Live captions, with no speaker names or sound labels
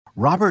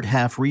Robert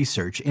Half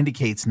research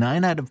indicates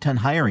 9 out of 10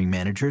 hiring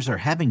managers are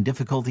having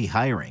difficulty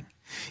hiring.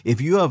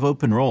 If you have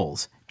open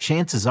roles,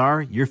 chances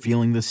are you're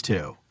feeling this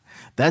too.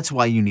 That's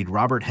why you need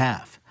Robert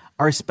Half.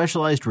 Our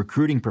specialized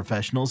recruiting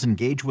professionals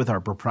engage with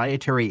our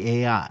proprietary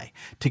AI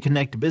to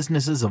connect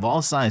businesses of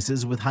all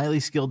sizes with highly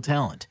skilled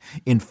talent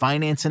in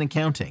finance and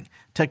accounting,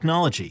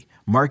 technology,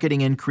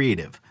 marketing and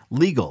creative,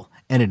 legal,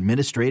 and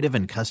administrative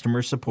and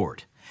customer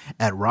support.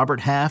 At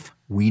Robert Half,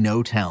 we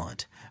know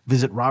talent.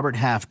 Visit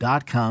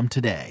roberthalf.com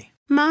today.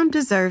 Mom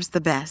deserves the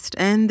best,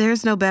 and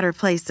there's no better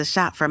place to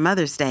shop for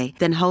Mother's Day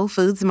than Whole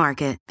Foods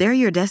Market. They're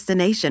your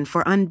destination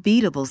for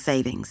unbeatable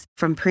savings,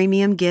 from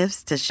premium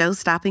gifts to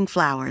show-stopping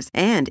flowers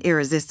and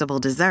irresistible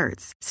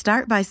desserts.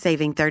 Start by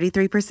saving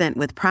 33%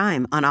 with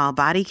Prime on all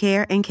body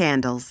care and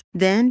candles.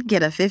 Then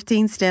get a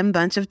 15-stem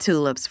bunch of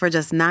tulips for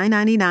just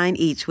 $9.99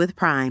 each with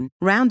Prime.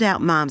 Round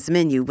out Mom's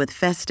menu with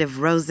festive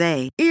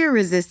rosé,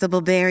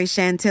 irresistible berry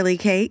chantilly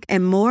cake,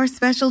 and more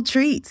special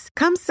treats.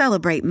 Come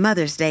celebrate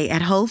Mother's Day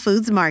at Whole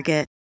Foods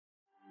Market.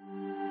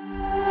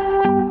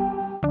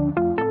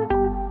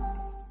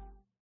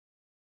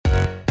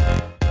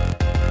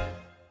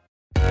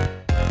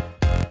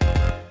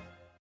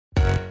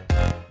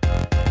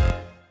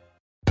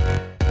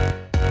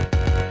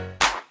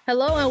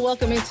 Hello and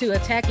welcome into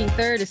Attacking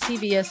Third, a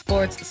CBS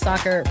Sports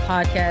soccer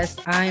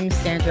podcast. I'm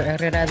Sandra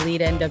Herrera,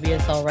 lead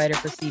NWSL writer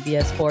for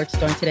CBS Sports,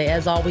 joined today,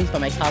 as always, by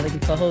my colleague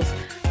and co-host,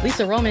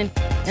 Lisa Roman,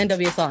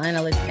 NWSL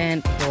analyst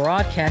and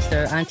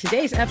broadcaster. On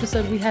today's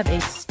episode, we have a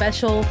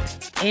special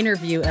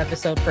interview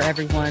episode for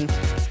everyone.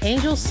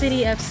 Angel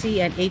City FC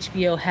and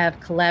HBO have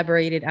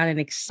collaborated on an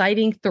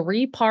exciting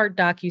 3-part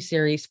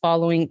docuseries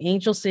following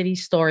Angel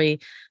City's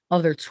story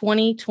of their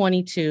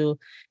 2022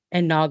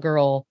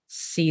 inaugural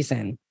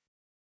season.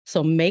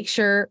 So make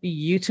sure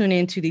you tune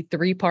into the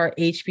 3-part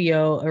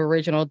HBO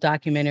original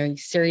documentary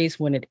series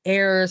when it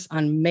airs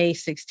on May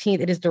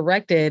 16th. It is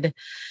directed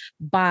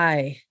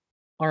by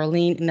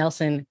Arlene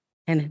Nelson,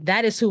 and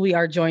that is who we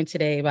are joined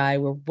today by.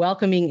 We're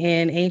welcoming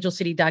in Angel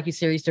City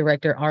docuseries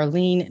director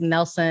Arlene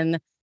Nelson.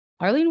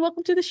 Arlene,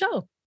 welcome to the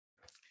show.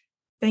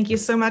 Thank you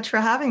so much for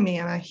having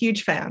me. I'm a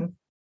huge fan.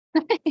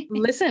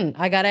 Listen,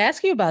 I got to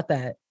ask you about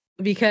that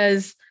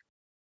because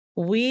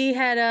we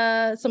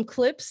had some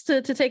clips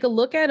to take a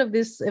look at of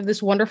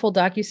this wonderful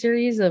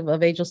docuseries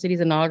of Angel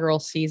City's inaugural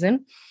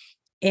season.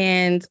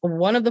 And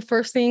one of the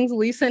first things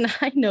Lisa and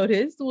I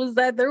noticed was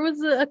that there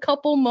was a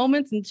couple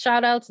moments and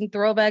shout outs and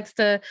throwbacks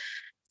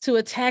to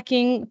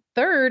Attacking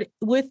Third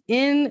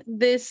within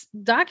this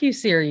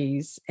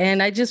docuseries.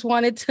 And I just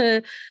wanted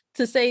to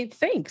say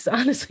thanks.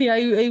 Honestly,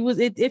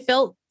 it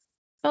felt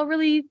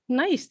really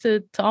nice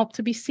to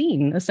be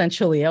seen,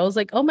 essentially. I was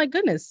like, oh my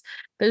goodness,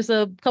 there's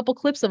a couple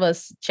clips of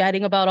us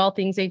chatting about all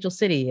things Angel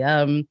City.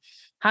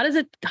 How does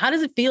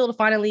it feel to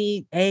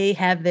finally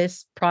have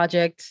this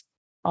project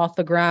off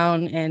the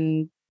ground,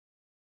 and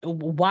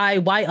why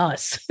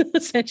us?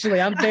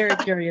 Essentially, I'm very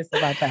curious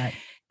about that.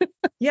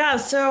 Yeah.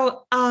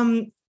 So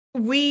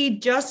we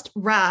just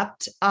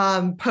wrapped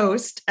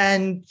post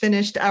and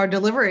finished our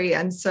delivery.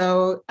 And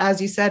so, as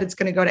you said, it's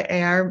going to go to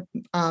air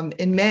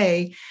in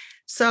May.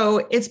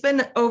 So it's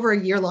been over a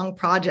year-long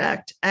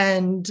project.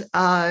 And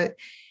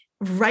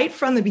right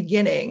from the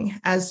beginning,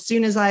 as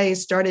soon as I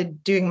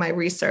started doing my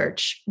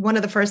research, one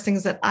of the first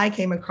things that I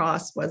came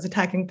across was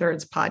Attacking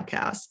Third's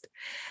podcast.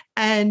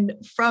 And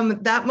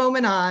from that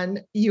moment on,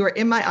 you were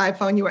in my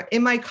iPhone, you were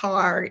in my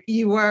car,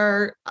 you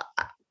were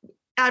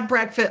at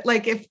breakfast,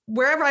 like if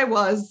wherever I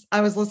was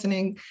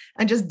listening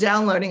and just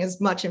downloading as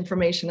much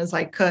information as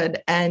I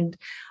could. And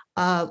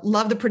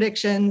love the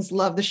predictions,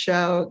 love the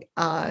show.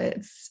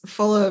 It's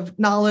full of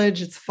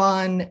knowledge, it's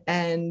fun,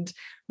 and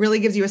really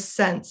gives you a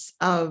sense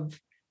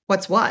of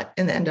what's what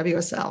in the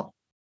NWSL.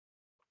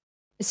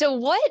 So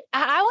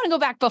I want to go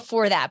back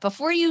before that,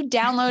 before you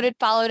downloaded,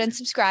 followed, and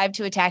subscribed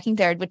to Attacking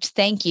Third, which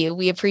thank you.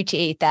 We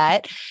appreciate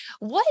that.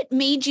 What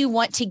made you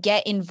want to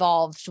get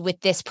involved with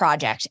this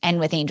project and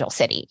with Angel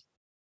City?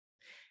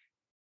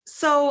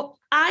 So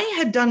I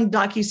had done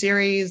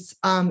docuseries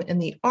in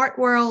the art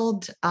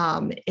world,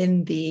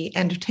 in the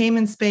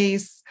entertainment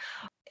space,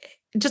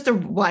 just a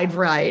wide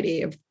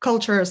variety of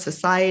culture,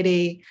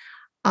 society.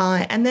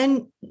 And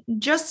then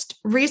just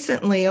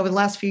recently, over the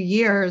last few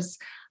years,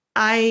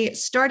 I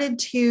started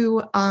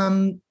to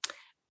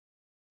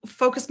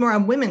focus more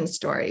on women's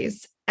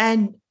stories.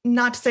 And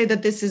not to say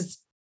that this is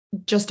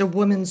just a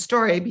woman's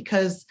story,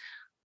 because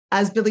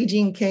as Billie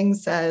Jean King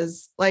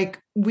says, like,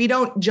 we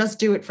don't just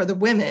do it for the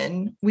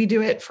women, we do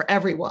it for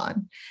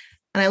everyone.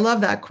 And I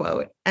love that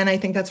quote. And I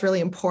think that's really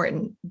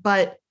important.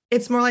 But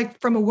it's more like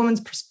from a woman's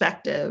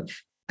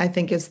perspective, I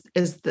think is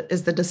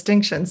the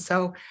distinction.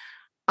 So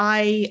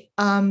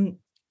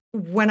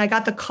when I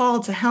got the call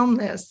to helm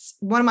this,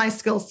 one of my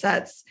skill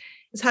sets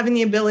is having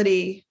the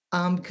ability,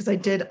 because I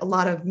did a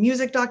lot of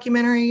music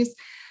documentaries,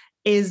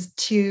 is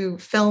to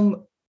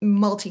film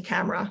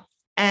multi-camera.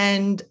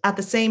 And at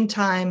the same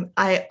time,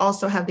 I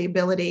also have the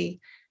ability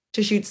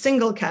to shoot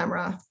single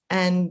camera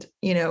and,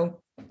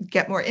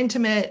 get more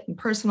intimate and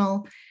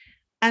personal.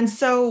 And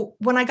so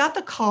when I got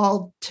the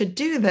call to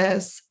do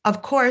this,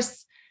 of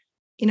course,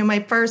 my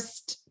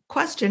first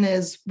question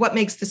is, what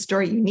makes the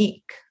story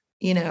unique?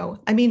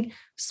 I mean,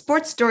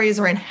 sports stories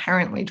are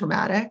inherently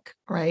dramatic,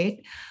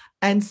 right?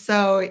 And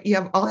so you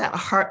have all that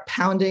heart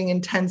pounding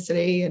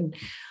intensity.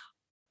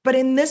 But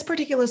in this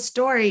particular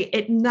story,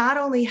 it not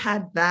only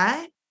had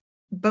that,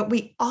 but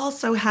we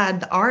also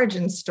had the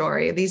origin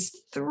story of these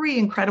three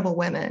incredible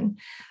women,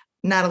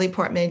 Natalie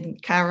Portman,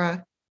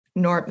 Cara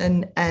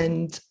Nortman,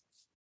 and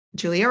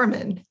Julie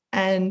Ehrman.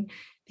 And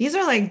these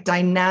are like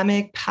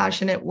dynamic,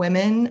 passionate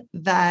women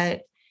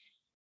that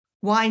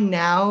why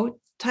now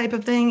type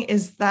of thing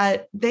is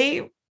that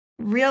they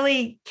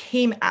really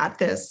came at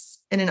this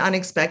in an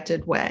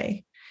unexpected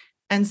way.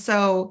 And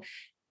so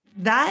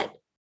that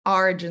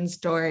origin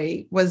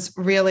story was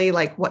really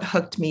like what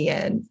hooked me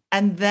in.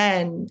 And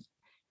then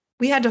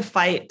we had to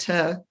fight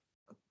to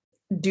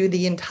do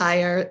the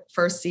entire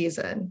first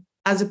season,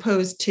 as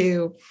opposed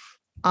to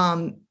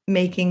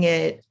making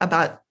it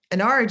about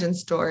an origin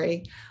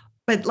story,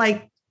 but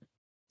like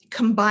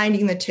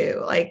combining the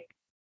two. Like,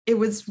 it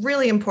was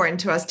really important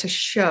to us to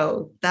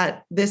show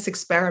that this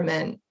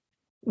experiment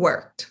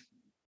worked.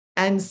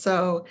 And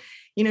so,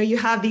 you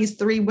have these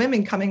three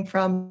women coming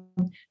from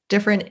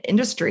different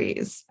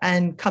industries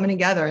and coming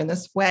together in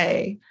this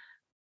way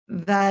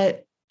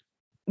that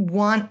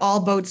want all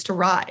boats to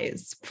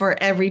rise for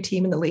every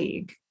team in the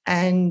league,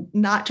 and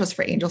not just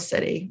for Angel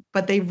City,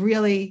 but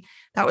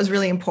that was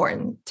really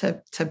important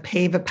to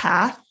pave a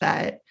path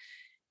that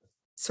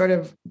sort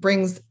of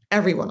brings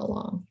everyone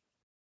along.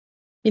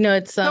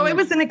 It's so it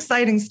was an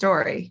exciting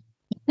story.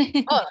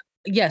 Oh,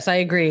 yes, I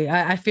agree.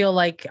 I feel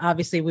like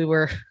obviously we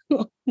were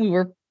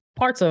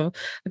parts of.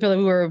 I feel like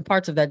we were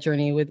parts of that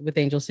journey with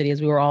Angel City,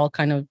 as we were all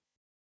kind of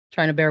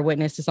trying to bear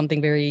witness to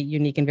something very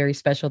unique and very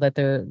special that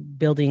they're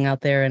building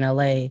out there in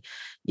LA.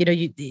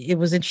 It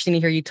was interesting to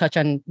hear you touch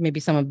on maybe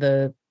some of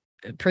the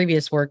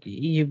previous work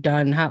you've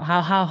done.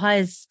 How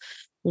has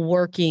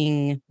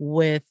working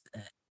with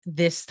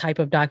this type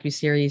of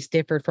docuseries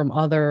differed from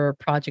other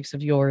projects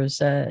of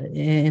yours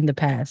in the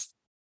past?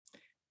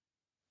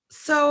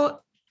 So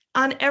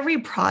on every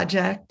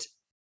project,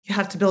 you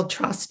have to build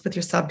trust with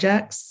your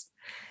subjects.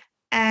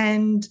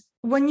 And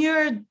when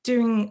you're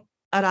doing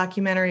a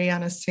documentary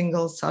on a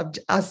single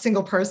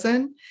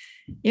person,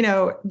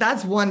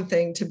 that's one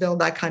thing to build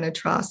that kind of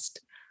trust.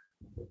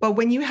 But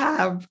when you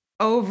have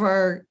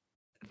over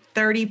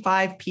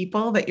 35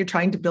 people that you're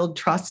trying to build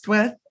trust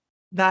with,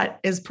 that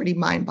is pretty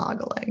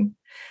mind-boggling.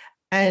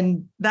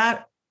 And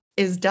that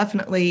is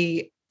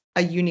definitely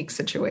a unique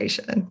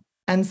situation.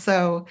 And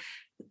so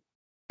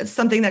it's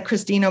something that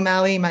Christine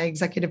O'Malley, my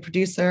executive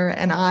producer,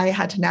 and I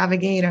had to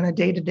navigate on a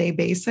day-to-day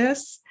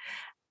basis.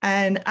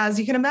 And as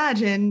you can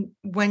imagine,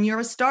 when you're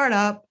a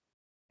startup,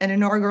 an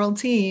inaugural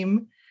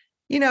team,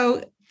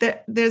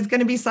 there's going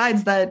to be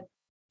sides that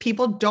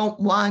people don't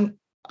want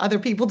other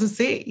people to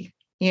see,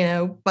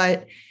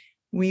 but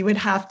we would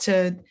have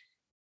to,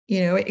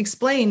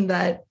 explain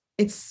that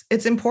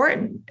it's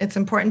important. It's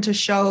important to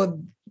show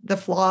the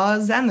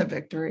flaws and the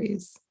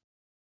victories.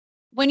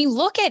 When you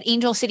look at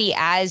Angel City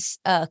as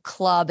a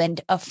club and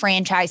a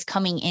franchise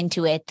coming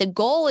into it, the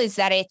goal is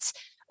that it's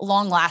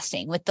long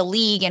lasting with the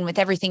league and with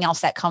everything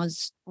else that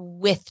comes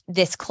with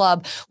this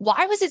club.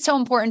 Why was it so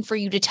important for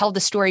you to tell the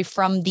story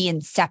from the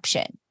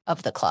inception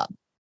of the club?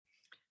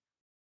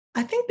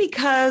 I think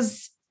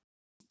because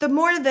the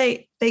more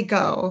they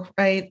go,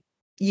 right,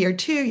 year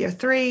 2, year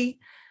 3,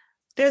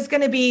 there's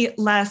going to be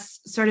less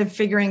sort of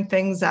figuring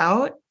things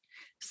out.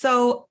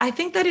 So I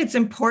think that it's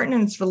important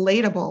and it's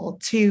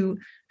relatable to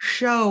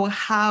show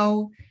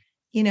how,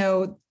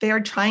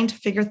 they're trying to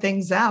figure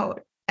things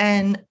out.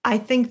 And I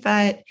think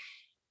that,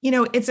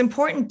 it's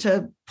important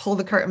to pull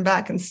the curtain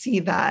back and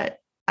see that,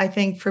 I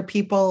think, for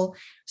people,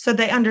 so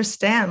they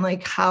understand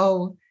like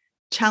how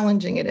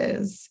challenging it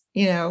is,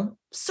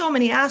 so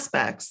many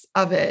aspects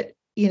of it.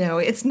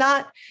 It's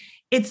not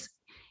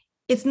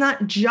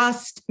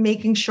just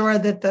making sure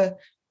that the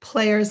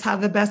players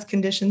have the best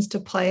conditions to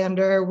play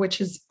under,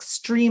 which is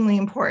extremely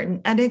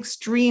important and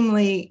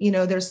extremely,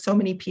 there's so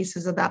many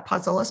pieces of that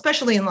puzzle,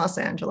 especially in Los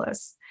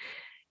Angeles.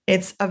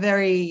 It's a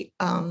very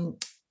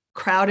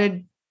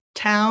crowded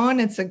town.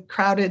 It's a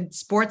crowded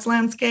sports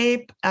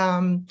landscape,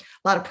 a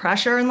lot of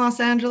pressure in Los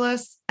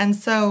Angeles. And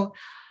so,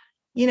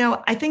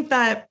 I think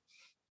that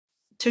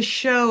to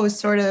show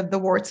sort of the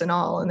warts and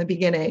all in the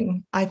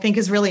beginning, I think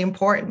is really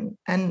important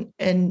and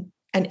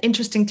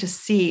interesting to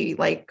see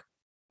like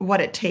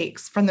what it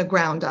takes from the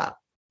ground up.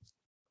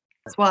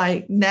 That's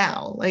why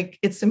now, like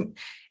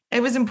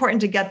it was important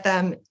to get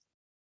them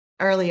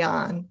early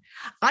on.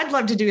 I'd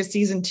love to do a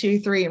season 2,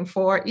 3, and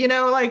 4,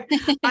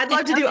 I'd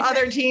love to do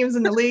other teams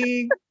in the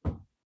league.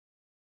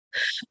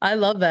 I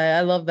love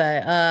that.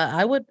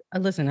 I would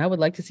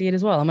like to see it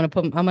as well. I'm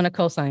going to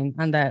co-sign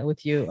on that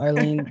with you,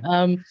 Arlene.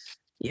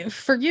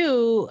 For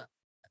you,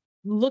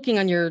 looking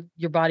on your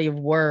body of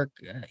work,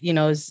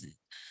 is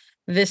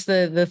this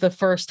the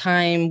first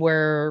time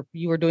where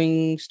you were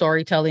doing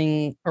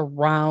storytelling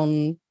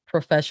around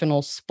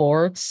professional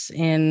sports?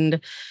 And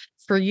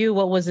for you,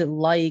 what was it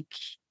like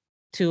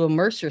to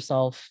immerse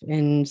yourself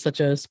in such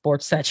a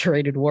sports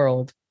saturated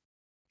world?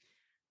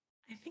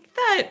 I think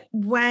that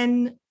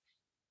when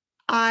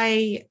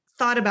I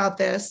thought about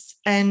this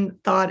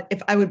and thought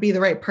if I would be the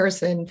right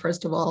person,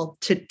 first of all,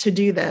 to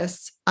do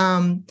this,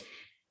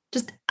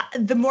 just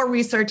the more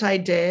research I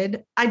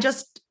did, I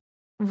just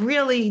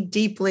really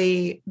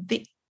deeply,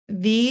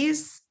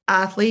 these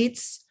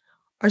athletes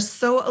are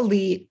so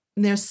elite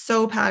and they're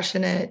so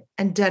passionate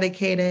and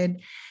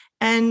dedicated.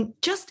 And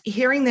just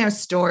hearing their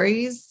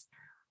stories,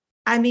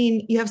 I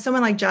mean, you have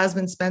someone like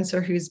Jasmine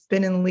Spencer, who's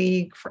been in the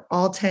league for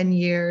all 10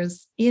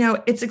 years.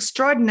 It's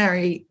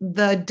extraordinary,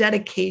 the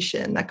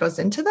dedication that goes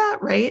into that,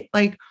 right?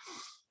 Like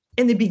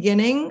in the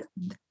beginning,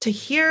 to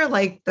hear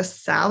like the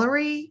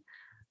salary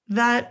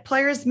that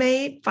players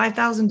made,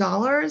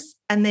 $5,000,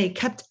 and they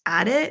kept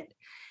at it.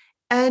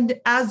 And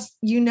as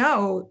you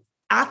know,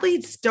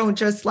 athletes don't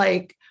just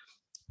like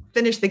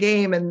finish the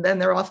game and then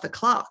they're off the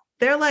clock.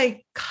 They're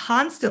like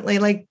constantly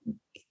like,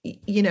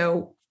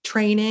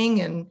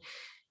 training and,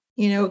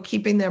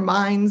 keeping their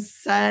minds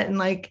set. And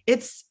like,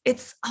 it's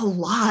a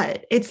lot,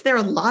 it's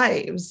their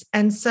lives.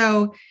 And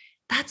so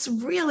that's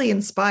really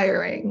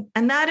inspiring.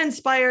 And that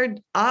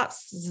inspired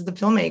us as the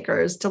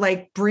filmmakers to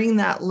like bring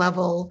that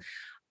level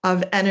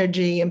of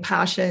energy and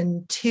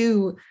passion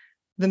to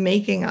the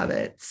making of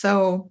it.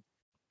 So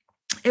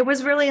it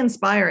was really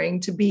inspiring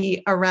to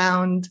be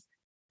around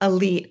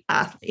elite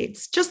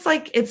athletes, just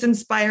like it's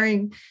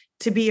inspiring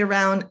to be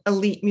around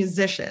elite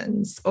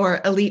musicians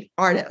or elite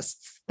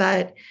artists.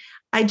 That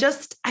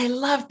I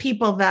love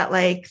people that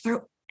like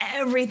throw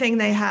everything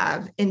they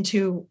have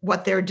into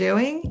what they're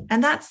doing.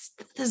 And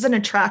there's an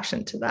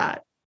attraction to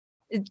that.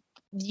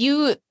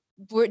 You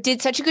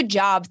did such a good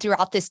job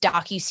throughout this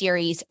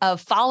docuseries of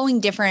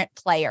following different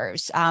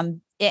players.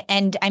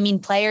 And I mean,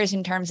 players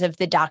in terms of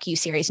the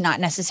docuseries, not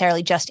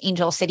necessarily just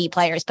Angel City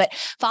players, but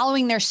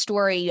following their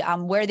story,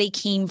 where they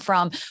came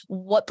from,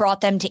 what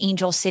brought them to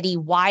Angel City,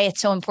 why it's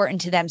so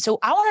important to them. So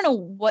I want to know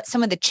what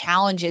some of the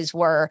challenges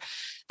were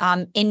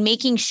in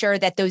making sure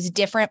that those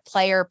different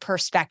player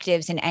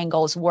perspectives and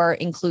angles were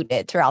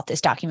included throughout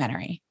this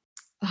documentary.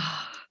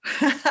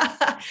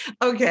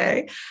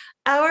 Okay.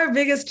 Our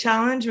biggest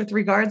challenge with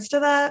regards to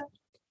that,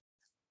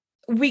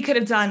 we could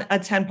have done a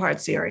 10-part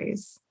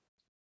series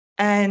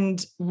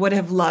and would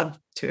have loved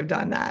to have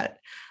done that.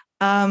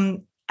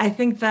 I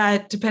think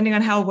that depending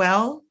on how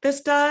well this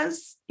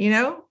does,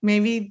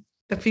 maybe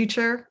the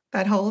future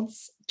that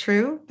holds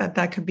true,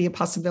 that could be a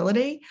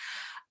possibility.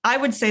 I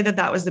would say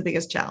that was the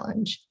biggest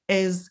challenge,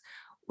 is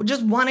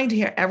just wanting to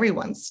hear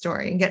everyone's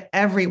story and get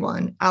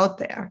everyone out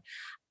there.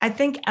 I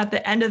think at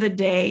the end of the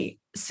day,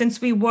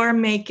 since we were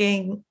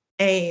making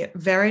a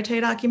verite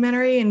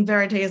documentary, and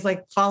verite is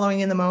like following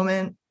in the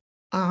moment,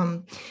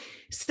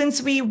 since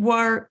we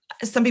were,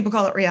 some people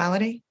call it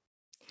reality,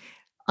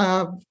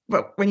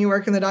 but when you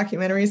work in the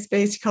documentary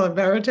space, you call it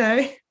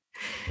verite.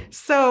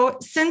 So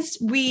since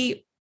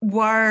we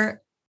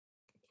were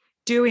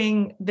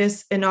doing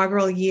this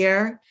inaugural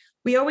year,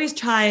 we always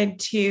tried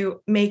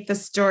to make the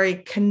story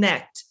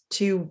connect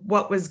to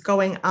what was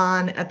going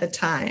on at the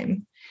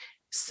time,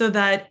 so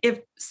that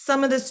if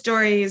some of the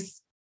stories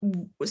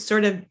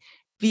sort of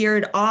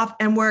veered off,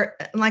 and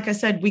like I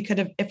said, we could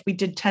have, if we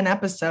did 10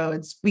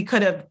 episodes, we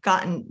could have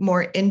gotten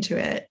more into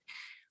it.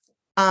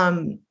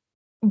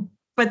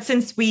 But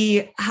since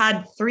we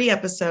had 3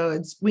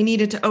 episodes, we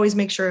needed to always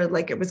make sure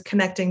like it was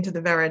connecting to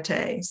the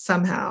verite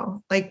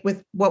somehow, like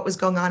with what was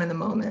going on in the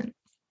moment.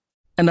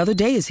 Another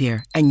day is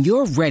here and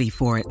you're ready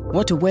for it.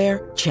 What to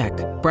wear? Check.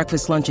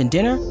 Breakfast, lunch, and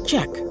dinner?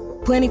 Check.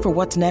 Planning for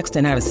what's next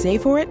and how to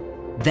save for it?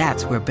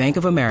 That's where Bank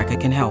of America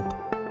can help.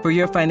 For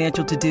your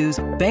financial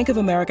to-dos, Bank of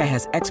America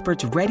has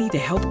experts ready to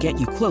help get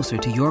you closer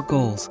to your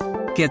goals.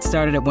 Get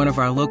started at one of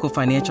our local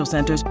financial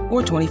centers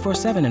or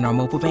 24/7 in our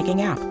mobile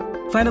banking app.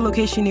 Find a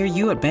location near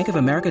you at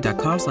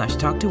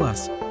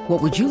bankofamerica.com/talktous.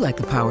 What would you like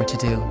the power to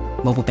do?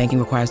 Mobile banking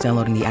requires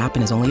downloading the app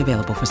and is only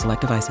available for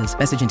select devices.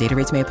 Message and data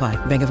rates may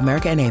apply. Bank of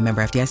America NA,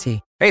 member FDIC.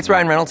 Hey, it's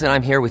Ryan Reynolds, and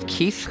I'm here with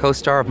Keith,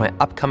 co-star of my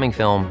upcoming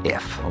film,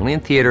 If, only in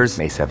theaters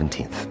May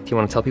 17th. Do you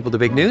want to tell people the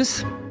big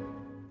news?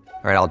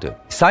 All right, I'll do it.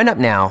 Sign up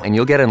now and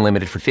you'll get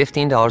unlimited for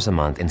 $15 a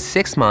month and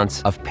 6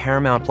 months of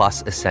Paramount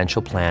Plus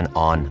Essential Plan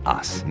on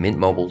us.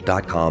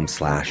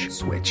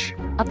 MintMobile.com/switch.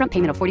 Upfront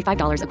payment of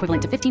 $45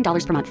 equivalent to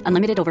 $15 per month.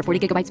 Unlimited over 40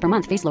 gigabytes per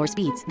month. Face lower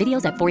speeds.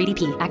 Videos at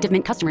 480p. Active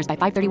Mint customers by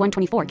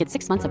 531.24 get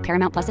 6 months of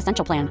Paramount Plus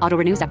Essential Plan. Auto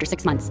renews after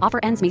 6 months. Offer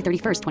ends May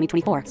 31st,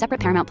 2024. Separate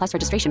Paramount Plus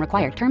registration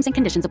required. Terms and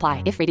conditions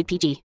apply if rated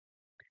PG.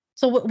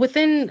 So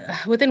within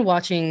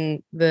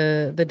watching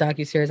the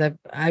docuseries,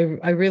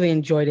 I really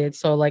enjoyed it.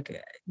 So like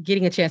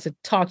getting a chance to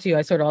talk to you,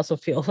 I sort of also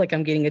feel like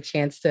I'm getting a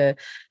chance to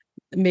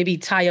maybe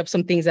tie up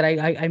some things that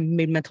I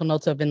made mental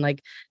notes of, and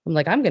like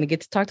I'm going to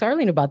get to talk to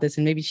Arlene about this,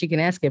 and maybe she can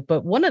ask it.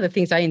 But one of the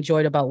things I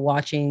enjoyed about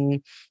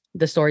watching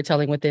the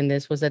storytelling within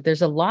this was that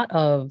there's a lot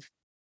of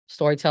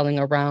storytelling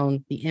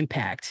around the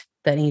impact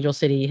that Angel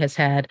City has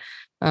had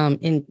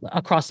in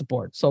across the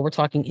board. So we're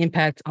talking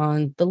impact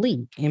on the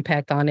league,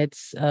 impact on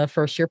its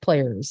first year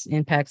players,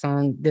 impacts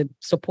on the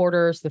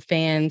supporters, the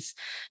fans,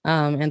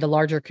 and the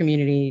larger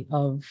community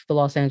of the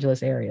Los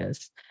Angeles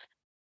areas.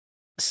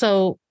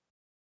 So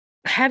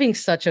having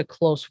such a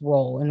close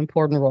role, an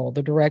important role,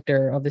 the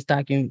director of this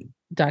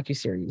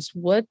docuseries,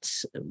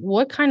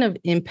 what kind of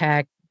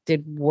impact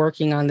did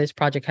working on this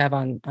project have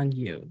on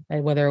you,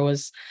 whether it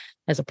was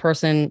as a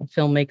person,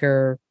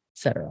 filmmaker,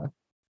 etc.?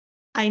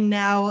 I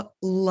now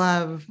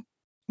love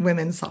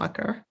women's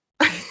soccer.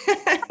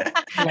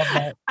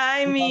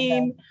 I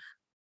mean,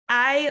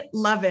 I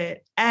love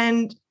it.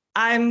 And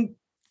I'm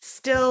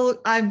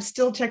still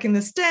checking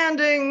the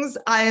standings.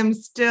 I am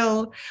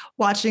still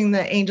watching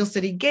the Angel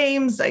City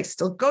games. I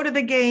still go to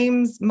the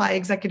games. My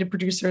executive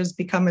producer has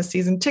become a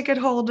season ticket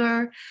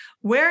holder.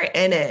 We're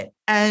in it.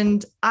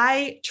 And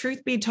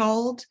truth be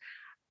told,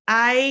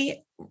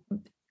 I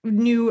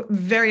knew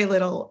very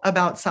little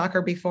about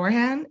soccer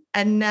beforehand.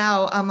 And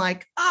now I'm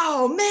like,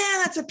 oh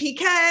man, that's a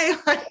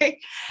PK.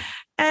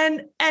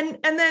 And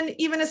then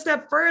even a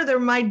step further,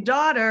 my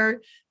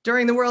daughter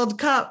during the World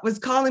Cup was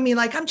calling me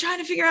like, I'm trying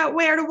to figure out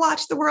where to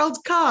watch the World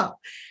Cup.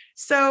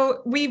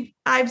 So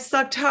I've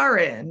sucked her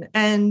in,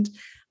 and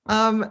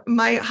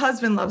my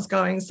husband loves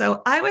going.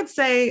 So I would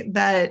say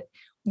that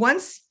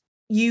once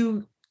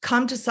you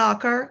come to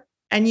soccer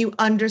and you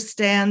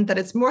understand that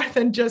it's more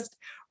than just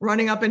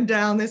running up and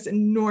down this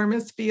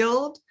enormous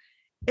field,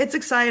 it's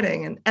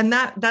exciting. And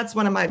that's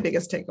one of my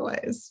biggest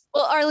takeaways.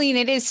 Well, Arlene,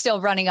 it is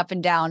still running up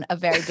and down a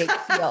very big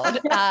field.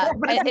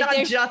 But it's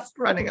not just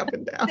running up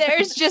and down.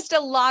 There's just a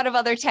lot of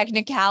other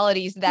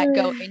technicalities that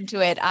go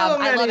into it.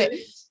 I love it.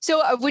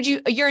 So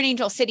you're an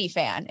Angel City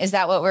fan. Is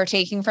that what we're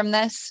taking from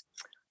this?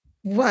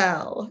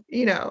 Well,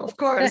 of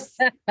course.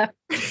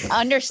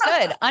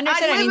 Understood.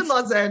 I live in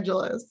Los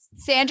Angeles.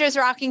 Sandra's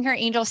rocking her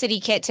Angel City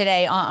kit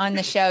today on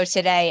the show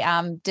today,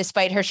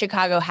 despite her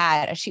Chicago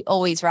hat. She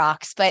always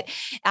rocks. But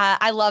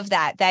I love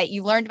that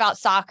you learned about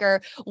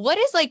soccer. What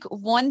is like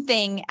one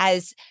thing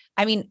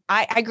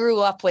I grew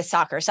up with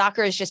soccer.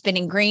 Soccer has just been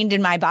ingrained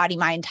in my body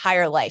my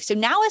entire life. So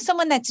now as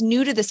someone that's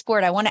new to the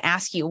sport, I want to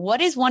ask you,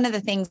 what is one of the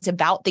things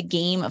about the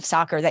game of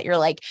soccer that you're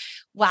like,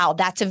 wow,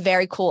 that's a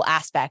very cool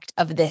aspect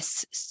of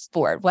this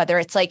sport, whether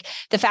it's like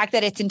the fact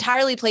that it's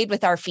entirely played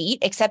with our feet,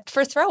 except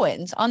for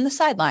throw-ins on the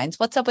sidelines.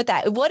 What's up with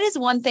that? What is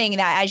one thing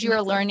that as you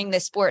were learning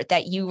this sport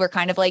that you were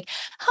kind of like,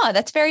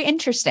 that's very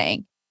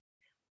interesting?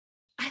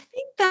 I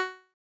think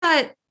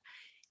that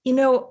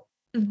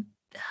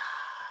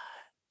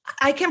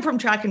I came from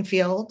track and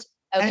field.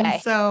 Okay.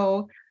 And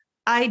so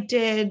I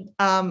did,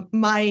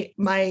 my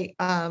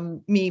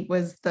meet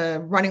was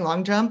the running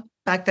long jump.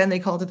 Back then they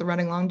called it the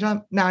running long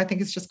jump. Now I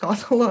think it's just called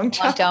the long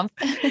jump.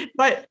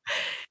 But,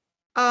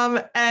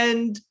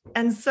 and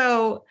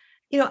so,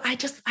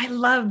 I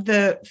love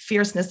the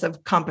fierceness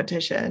of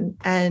competition.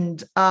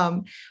 And,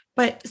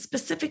 but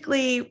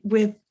specifically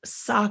with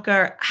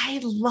soccer,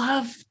 I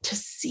love to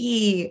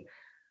see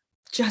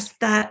just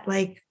that,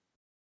 like,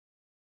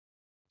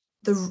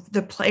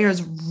 the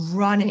players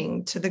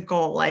running to the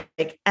goal,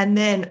 and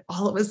then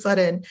all of a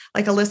sudden,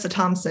 like Alyssa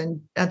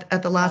Thompson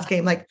at the last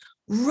game, like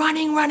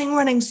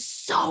running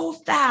so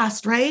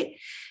fast, right?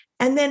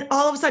 And then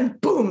all of a sudden,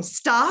 boom,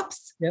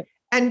 stops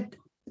and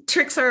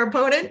tricks her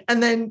opponent,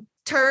 and then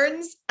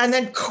turns, and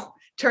then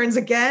turns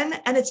again.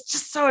 And it's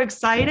just so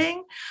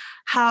exciting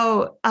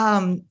how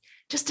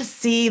just to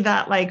see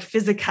that like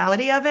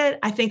physicality of it.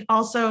 I think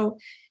also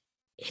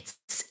it's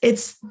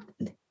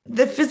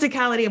the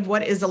physicality of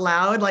what is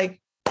allowed, like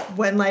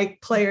when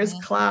like players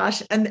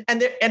clash and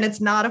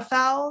it's not a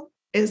foul,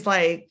 is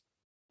like,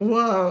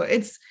 whoa,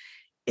 it's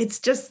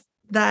just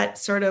that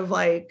sort of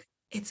like,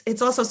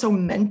 it's also so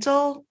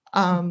mental.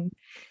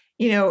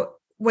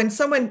 When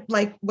someone,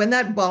 like when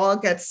that ball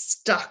gets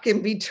stuck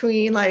in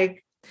between,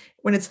 like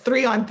when it's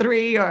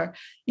 3-on-3 or,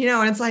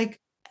 and it's like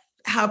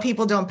how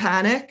people don't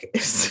panic.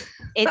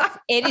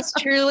 It is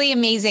truly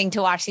amazing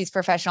to watch these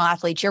professional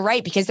athletes. You're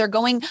right, because they're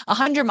going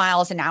 100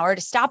 miles an hour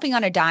to stopping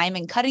on a dime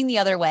and cutting the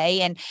other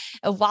way. And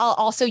while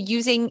also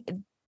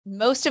using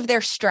most of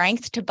their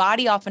strength to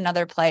body off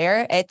another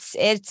player, it's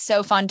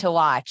so fun to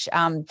watch.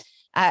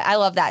 I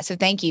love that. So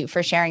thank you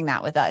for sharing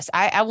that with us.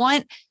 I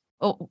want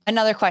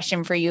another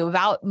question for you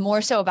about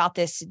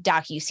this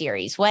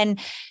docuseries. When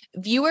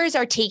viewers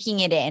are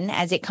taking it in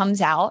as it comes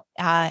out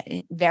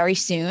very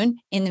soon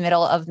in the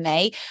middle of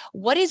May,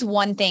 what is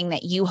one thing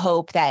that you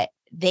hope that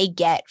they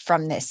get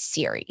from this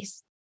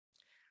series?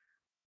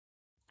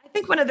 I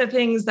think one of the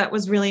things that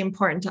was really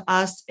important to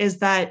us is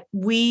that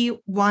we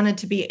wanted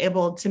to be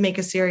able to make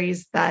a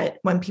series that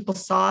when people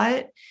saw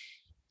it,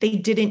 they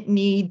didn't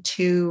need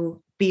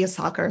to be a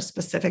soccer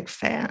specific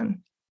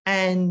fan.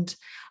 And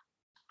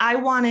I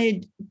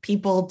wanted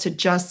people to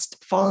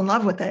just fall in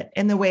love with it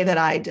in the way that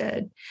I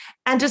did,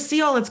 and to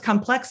see all its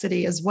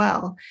complexity as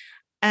well.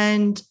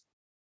 And,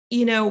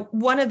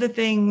 one of the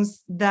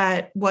things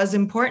that was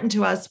important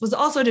to us was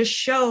also to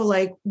show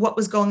like what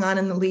was going on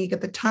in the league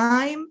at the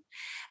time.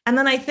 And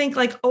then I think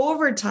like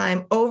over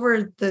time,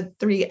 over the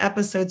 3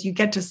 episodes, you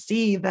get to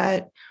see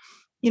that,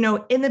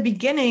 in the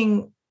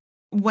beginning,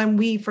 when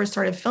we first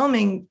started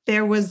filming,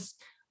 there was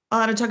a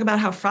lot of talk about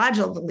how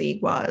fragile the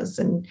league was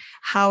and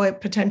how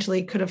it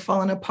potentially could have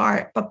fallen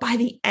apart. But by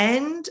the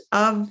end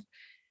of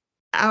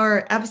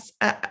our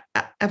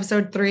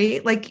episode 3,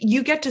 like,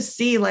 you get to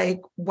see,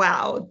 like,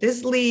 wow,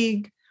 this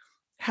league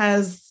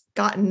has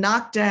gotten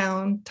knocked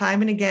down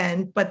time and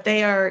again, but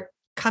they are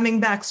coming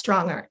back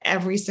stronger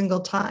every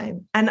single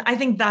time. And I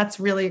think that's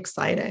really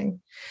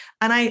exciting.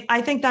 And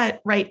I think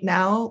that right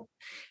now,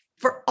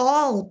 for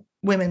all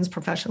women's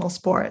professional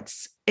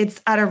sports,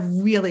 it's at a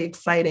really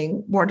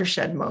exciting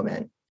watershed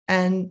moment.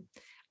 And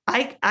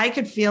I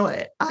could feel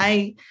it.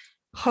 I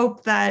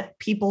hope that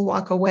people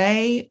walk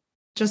away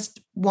just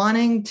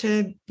wanting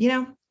to,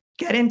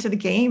 get into the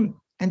game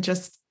and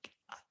just,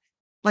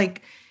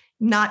 like,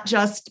 not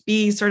just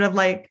be sort of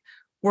like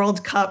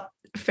World Cup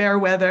fair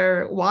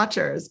weather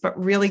watchers, but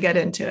really get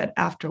into it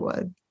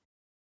afterward.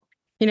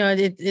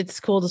 It's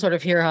cool to sort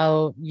of hear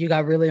how you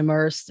got really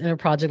immersed in a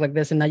project like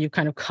this, and now you've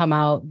kind of come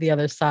out the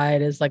other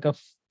side as like a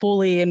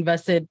fully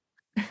invested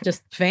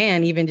just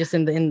fan, even just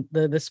in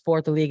the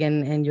sport, the league,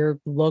 and your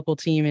local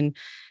team in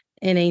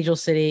Angel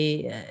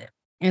City.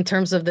 In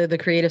terms of the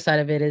creative side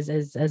of it,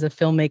 as a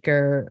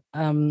filmmaker,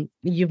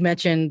 you've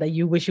mentioned that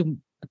you wish you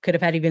could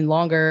have had even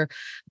longer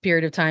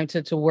period of time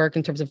to work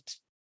in terms of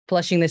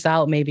fleshing this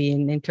out, maybe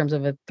in terms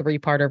of a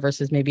 3-parter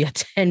versus maybe a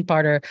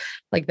 10-parter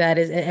like that.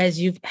 As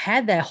you've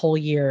had that whole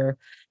year,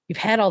 you've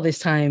had all this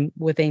time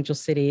with Angel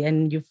City,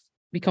 and you've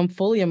become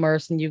fully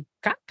immersed, and you've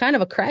got kind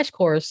of a crash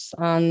course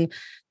on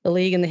the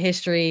league and the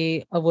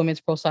history of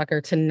women's pro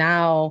soccer, to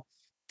now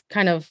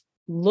kind of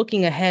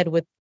looking ahead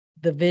with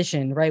the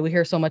vision, right? We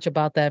hear so much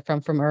about that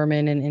from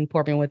Ermin and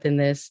Portman within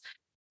this.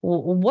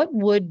 What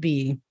would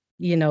be,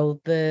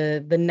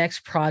 the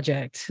next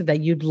project that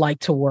you'd like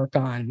to work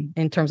on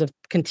in terms of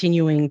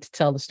continuing to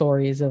tell the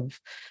stories of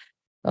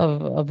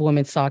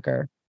women's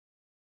soccer?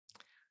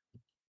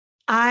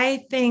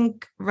 I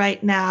think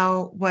right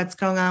now what's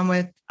going on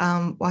with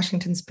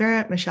Washington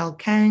Spirit, Michelle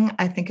Kang,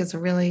 I think is a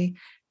really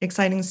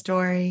exciting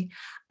story.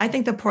 I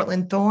think the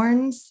Portland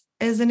Thorns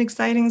is an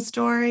exciting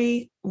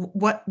story.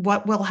 What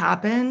will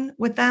happen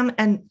with them?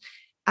 And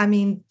I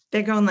mean,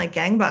 they're going like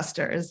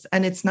gangbusters,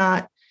 and it's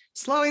not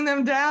slowing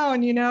them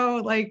down,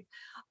 like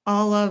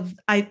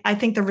I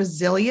think the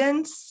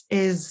resilience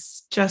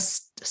is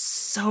just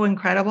so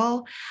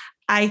incredible.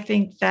 I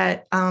think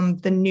that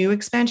the new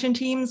expansion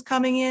teams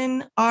coming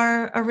in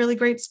are a really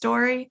great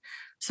story.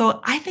 So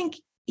I think,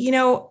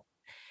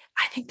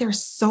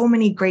 there's so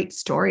many great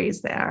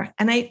stories there.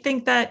 And I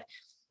think that,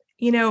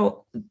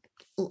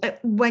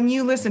 when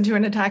you listen to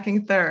an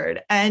Attacking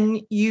Third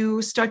and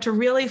you start to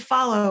really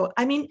follow,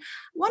 I mean,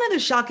 one of the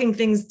shocking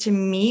things to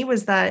me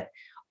was that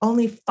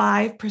only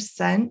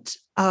 5%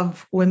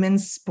 of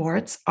women's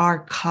sports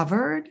are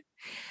covered.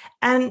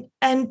 And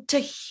to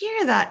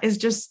hear that is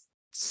just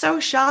so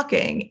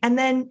shocking. And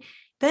then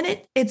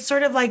it's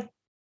sort of like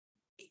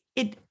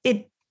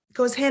it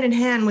goes hand in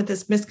hand with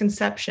this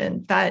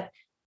misconception that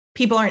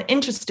people aren't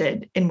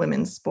interested in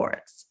women's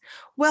sports.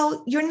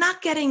 Well, you're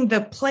not getting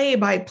the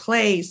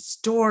play-by-play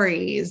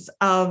stories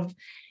of,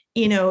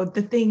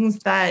 the things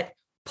that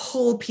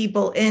pull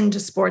people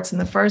into sports in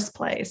the first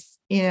place,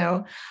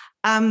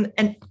 and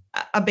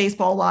a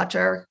baseball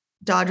watcher,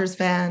 Dodgers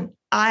fan.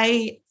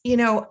 I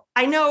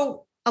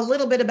know a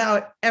little bit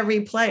about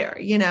every player,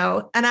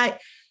 and I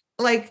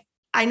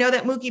know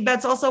that Mookie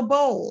Betts also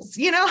bowls,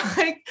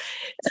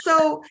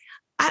 so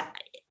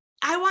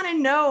I want to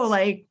know,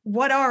 like,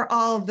 what are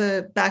all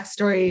the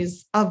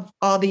backstories of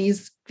all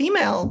these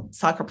female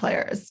soccer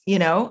players,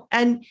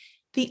 and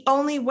the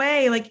only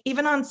way, like,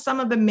 even on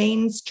some of the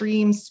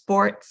mainstream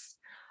sports,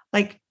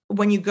 like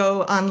when you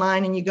go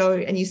online and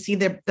you see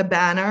the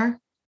banner,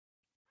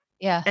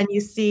 yeah, and you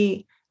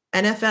see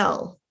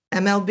NFL,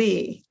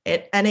 MLB,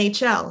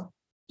 NHL,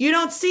 you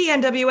don't see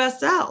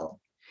NWSL.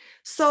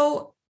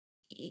 So,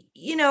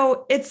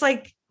 it's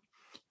like,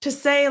 to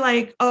say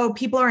like, oh,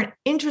 people aren't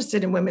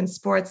interested in women's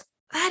sports,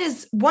 that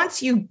is,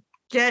 once you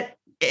get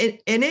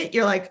in it,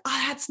 you're like,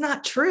 oh, that's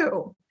not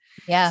true.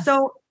 Yeah.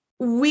 So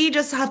we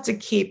just have to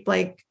keep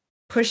like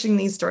pushing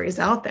these stories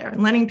out there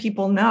and letting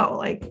people know,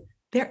 like,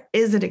 there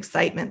is an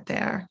excitement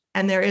there,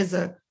 and there is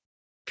a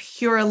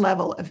pure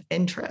level of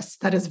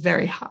interest that is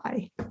very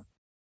high.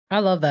 I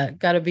love that.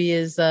 Got to be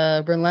as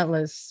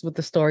relentless with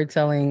the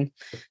storytelling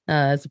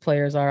as the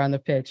players are on the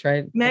pitch,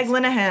 right? Meg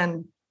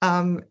Linehan,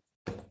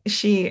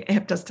 she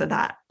hipped us to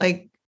that.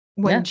 Like,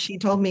 when she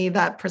told me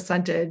that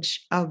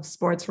percentage of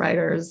sports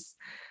writers.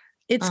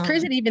 It's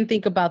crazy to even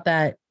think about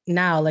that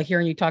now, like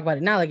hearing you talk about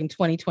it now, like in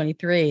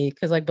 2023,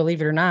 because, like,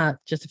 believe it or not,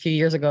 just a few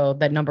years ago,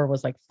 that number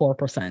was like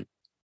 4%.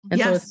 And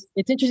so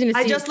it's interesting to see.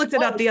 I just looked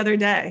it up the other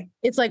day.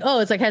 It's like,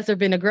 has there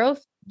been a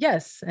growth?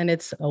 Yes. And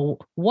it's a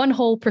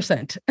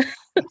 1%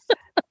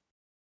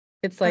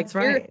 It's like, that's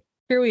right.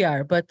 Here we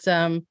are. But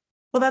well,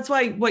 that's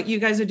why what you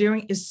guys are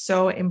doing is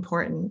so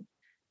important,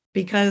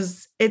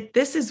 because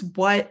this is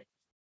what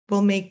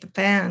will make the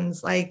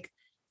fans, like,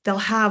 they'll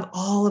have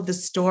all of the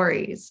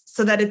stories,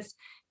 so that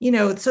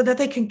so that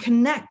they can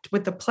connect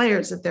with the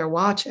players that they're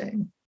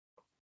watching.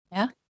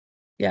 Yeah.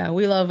 Yeah,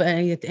 we love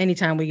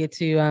anytime we get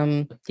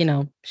to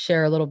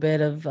share a little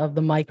bit of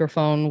the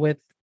microphone with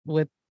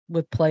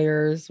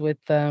players, with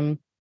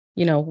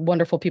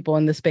wonderful people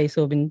in the space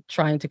who have been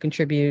trying to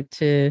contribute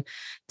to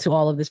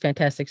all of this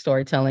fantastic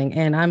storytelling.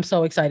 And I'm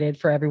so excited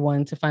for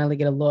everyone to finally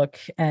get a look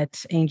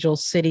at Angel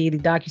City, the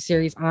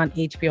docuseries on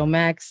HBO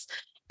Max.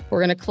 We're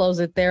going to close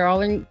it there.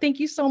 Arlene, thank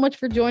you so much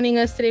for joining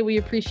us today. We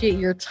appreciate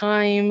your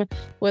time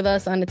with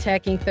us on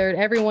Attacking Third.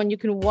 Everyone, you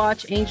can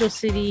watch Angel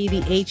City,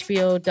 the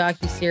HBO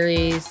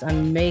docuseries,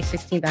 on May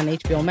 16th on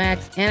HBO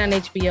Max and on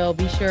HBO.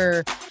 Be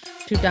sure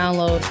to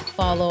download,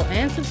 follow,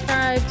 and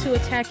subscribe to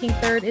Attacking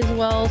Third as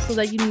well, so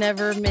that you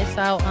never miss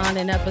out on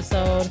an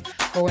episode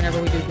or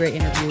whenever we do great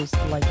interviews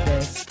like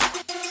this.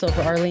 So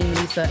for Arlene,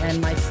 Lisa, and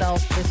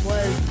myself, this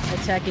was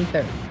Attacking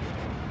Third.